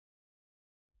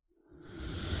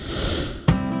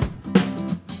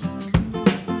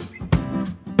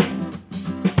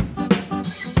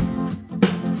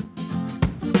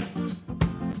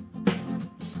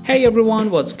Hey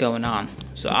everyone, what's going on?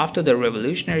 So after the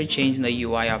revolutionary change in the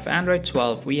UI of Android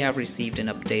 12, we have received an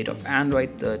update of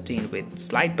Android 13 with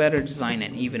slight better design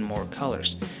and even more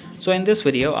colors. So in this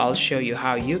video, I'll show you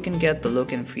how you can get the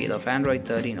look and feel of Android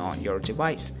 13 on your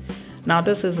device. Now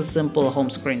this is a simple home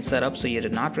screen setup, so you do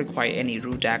not require any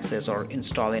root access or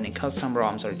install any custom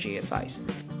ROMs or GSIs.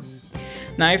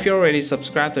 Now if you're already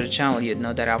subscribed to the channel, you'd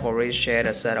know that I've already shared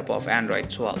a setup of Android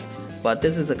 12. But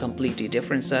this is a completely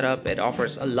different setup. It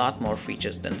offers a lot more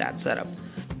features than that setup.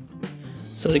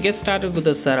 So to get started with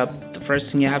the setup, the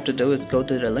first thing you have to do is go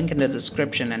to the link in the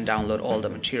description and download all the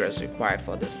materials required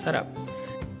for this setup.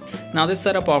 Now this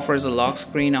setup offers a lock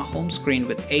screen, a home screen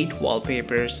with 8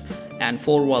 wallpapers and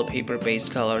 4 wallpaper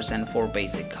based colors and 4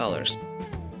 basic colors.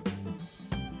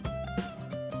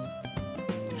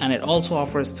 And it also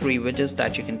offers 3 widgets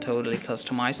that you can totally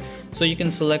customize. So you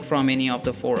can select from any of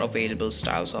the 4 available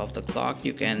styles of the clock.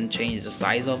 You can change the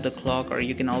size of the clock, or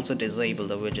you can also disable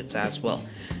the widgets as well.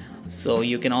 So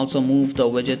you can also move the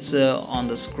widgets on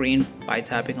the screen by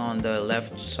tapping on the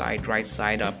left side, right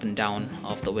side, up and down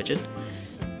of the widget.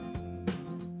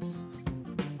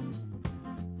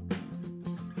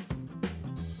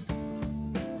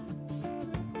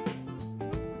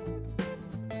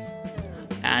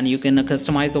 And you can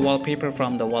customize the wallpaper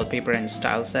from the wallpaper and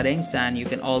style settings, and you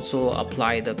can also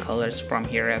apply the colors from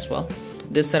here as well.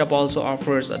 This setup also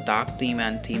offers a dark theme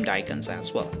and themed icons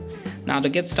as well. Now to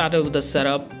get started with the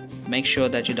setup, make sure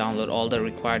that you download all the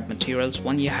required materials.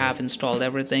 When you have installed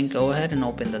everything, go ahead and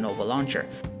open the Nova launcher.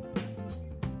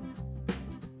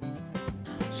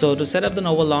 So to set up the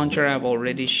Nova launcher, I've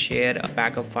already shared a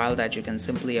backup file that you can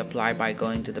simply apply by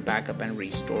going to the backup and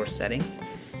restore settings.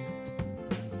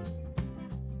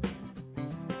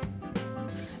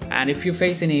 And if you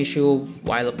face any issue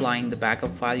while applying the backup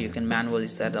file, you can manually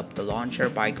set up the launcher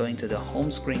by going to the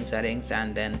home screen settings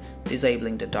and then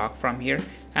disabling the dock from here.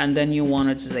 And then you want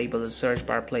to disable the search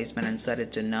bar placement and set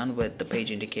it to none with the page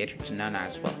indicator to none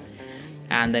as well.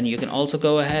 And then you can also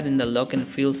go ahead in the look and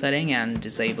feel setting and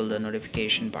disable the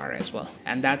notification bar as well.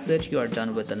 And that's it, you are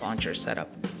done with the launcher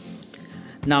setup.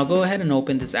 Now go ahead and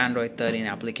open this Android 13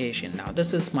 application. Now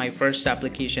this is my first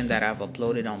application that I've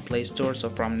uploaded on Play Store,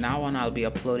 so from now on I'll be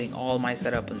uploading all my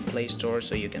setup in Play Store,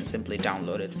 so you can simply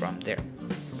download it from there.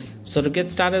 So to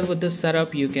get started with this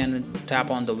setup, you can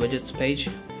tap on the widgets page.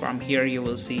 From here you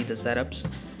will see the setups.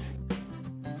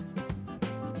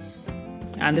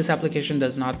 And this application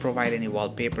does not provide any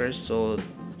wallpapers, so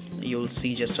you'll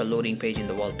see just a loading page in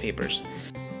the wallpapers.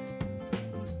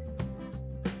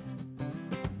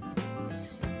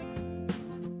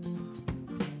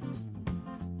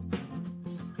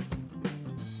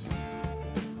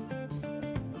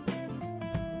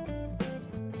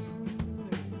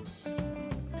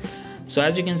 So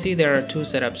as you can see, there are 2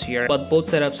 setups here, but both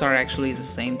setups are actually the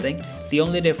same thing. The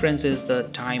only difference is the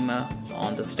timer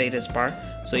on the status bar.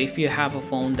 So if you have a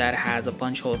phone that has a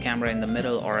punch hole camera in the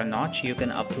middle or a notch, you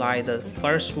can apply the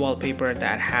first wallpaper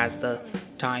that has the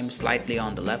time slightly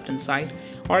on the left hand side.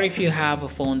 Or if you have a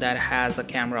phone that has a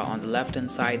camera on the left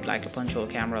hand side, like a punch hole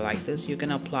camera like this, you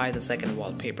can apply the second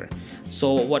wallpaper.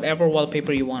 So whatever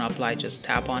wallpaper you want to apply, just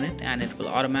tap on it and it will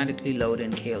automatically load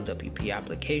in Klwp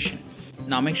application.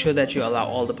 Now make sure that you allow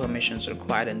all the permissions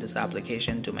required in this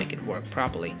application to make it work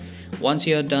properly. Once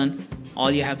you're done, all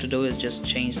you have to do is just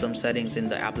change some settings in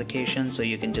the application, so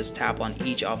you can just tap on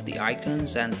each of the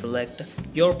icons and select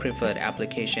your preferred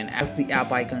application, as the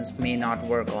app icons may not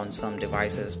work on some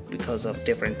devices because of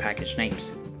different package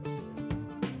names.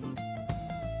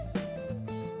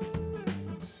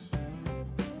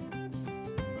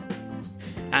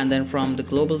 And then from the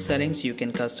global settings, you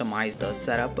can customize the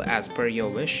setup as per your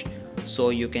wish.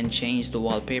 So you can change the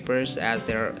wallpapers. As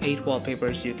there are 8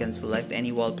 wallpapers, you can select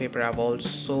any wallpaper. I've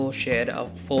also shared a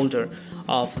folder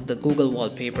of the Google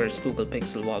wallpapers, Google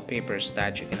Pixel wallpapers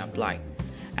that you can apply.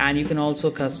 And you can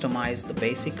also customize the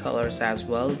basic colors as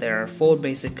well. There are 4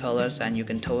 basic colors and you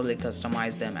can totally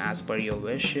customize them as per your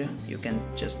wish. You can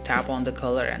just tap on the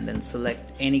color and then select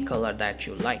any color that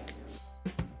you like.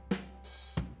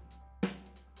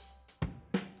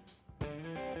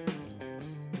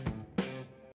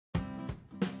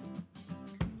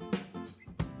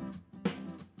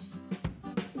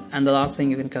 And the last thing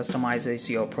you can customize is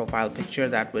your profile picture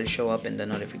that will show up in the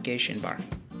notification bar.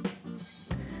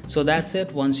 So that's it.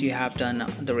 Once you have done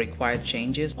the required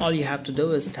changes, all you have to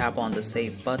do is tap on the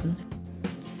save button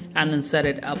and then set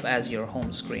it up as your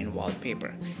home screen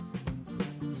wallpaper.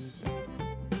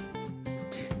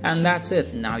 And that's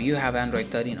it. Now you have Android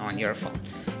 13 on your phone.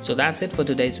 So that's it for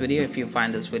today's video. If you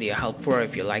find this video helpful or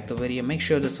if you like the video, make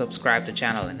sure to subscribe to the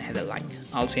channel and hit a like.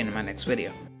 I'll see you in my next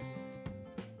video.